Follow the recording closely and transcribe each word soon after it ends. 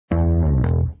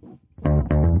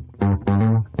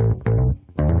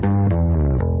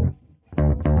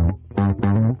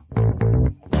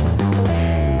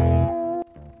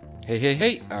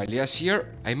Hey, Alias here.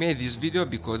 I made this video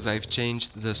because I've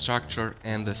changed the structure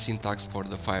and the syntax for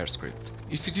the fire script.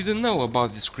 If you didn't know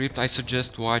about this script, I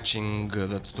suggest watching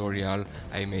the tutorial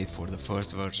I made for the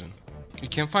first version. You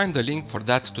can find the link for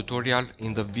that tutorial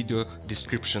in the video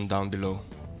description down below.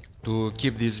 To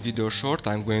keep this video short,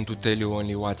 I'm going to tell you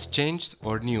only what's changed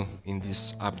or new in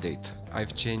this update.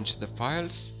 I've changed the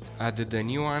files, added a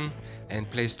new one, and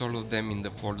placed all of them in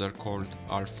the folder called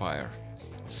rfire.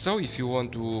 So if you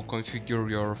want to configure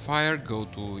your fire, go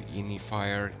to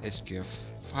inifire SQF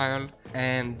file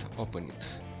and open it.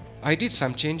 I did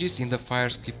some changes in the fire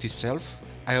script itself.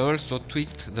 I also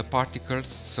tweaked the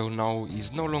particles, so now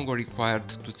it's no longer required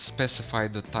to specify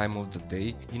the time of the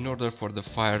day in order for the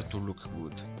fire to look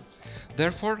good.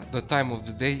 Therefore, the time of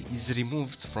the day is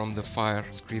removed from the fire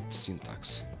script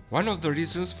syntax. One of the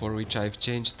reasons for which I've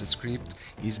changed the script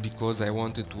is because I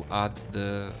wanted to add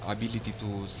the ability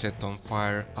to set on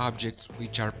fire objects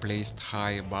which are placed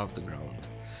high above the ground,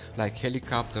 like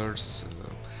helicopters,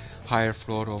 higher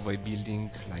floor of a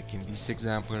building like in this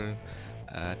example,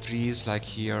 trees like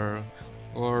here,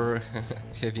 or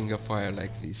having a fire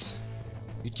like this.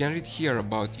 You can read here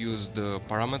about used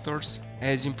parameters.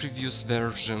 As in previous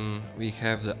version, we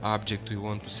have the object we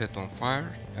want to set on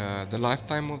fire, the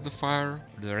lifetime of the fire,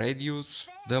 the radius,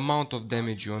 the amount of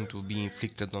damage you want to be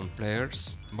inflicted on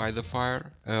players by the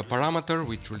fire, a parameter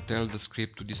which will tell the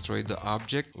script to destroy the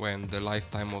object when the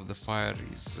lifetime of the fire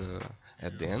is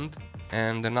at the end,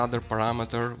 and another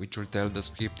parameter which will tell the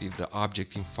script if the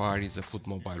object in fire is a foot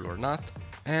mobile or not,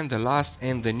 and the last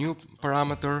and the new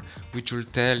parameter which will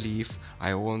tell if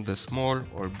I want the small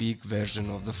or big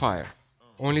version of the fire.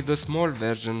 Only the small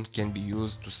version can be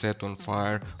used to set on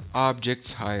fire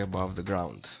objects high above the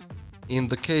ground. In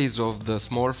the case of the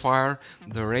small fire,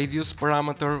 the radius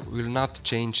parameter will not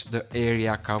change the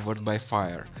area covered by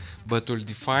fire, but will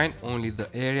define only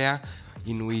the area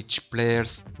in which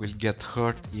players will get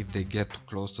hurt if they get too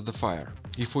close to the fire.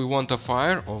 If we want a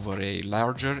fire over a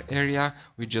larger area,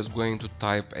 we're just going to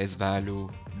type as value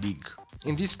big.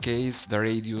 In this case, the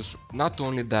radius not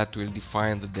only that will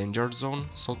define the danger zone,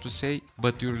 so to say,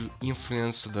 but will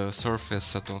influence the surface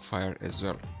set on fire as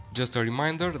well. Just a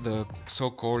reminder, the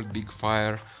so-called big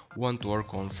fire won't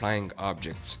work on flying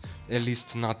objects, at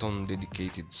least not on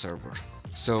dedicated server.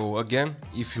 So again,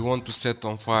 if you want to set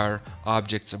on fire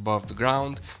objects above the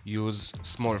ground, use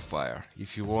small fire.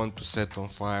 If you want to set on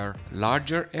fire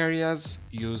larger areas,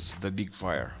 use the big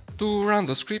fire. To run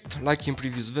the script, like in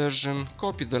previous version,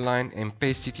 copy the line and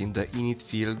paste it in the init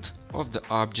field of the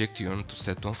object you want to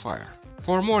set on fire.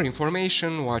 For more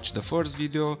information, watch the first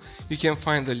video. You can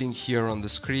find the link here on the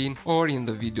screen or in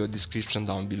the video description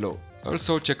down below.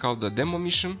 Also check out the demo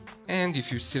mission, and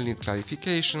if you still need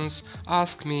clarifications,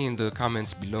 ask me in the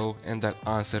comments below and I'll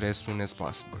answer as soon as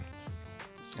possible.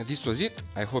 And this was it.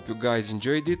 I hope you guys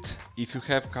enjoyed it. If you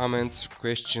have comments,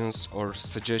 questions or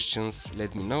suggestions,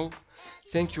 let me know.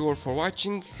 Thank you all for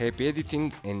watching, happy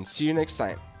editing, and see you next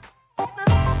time.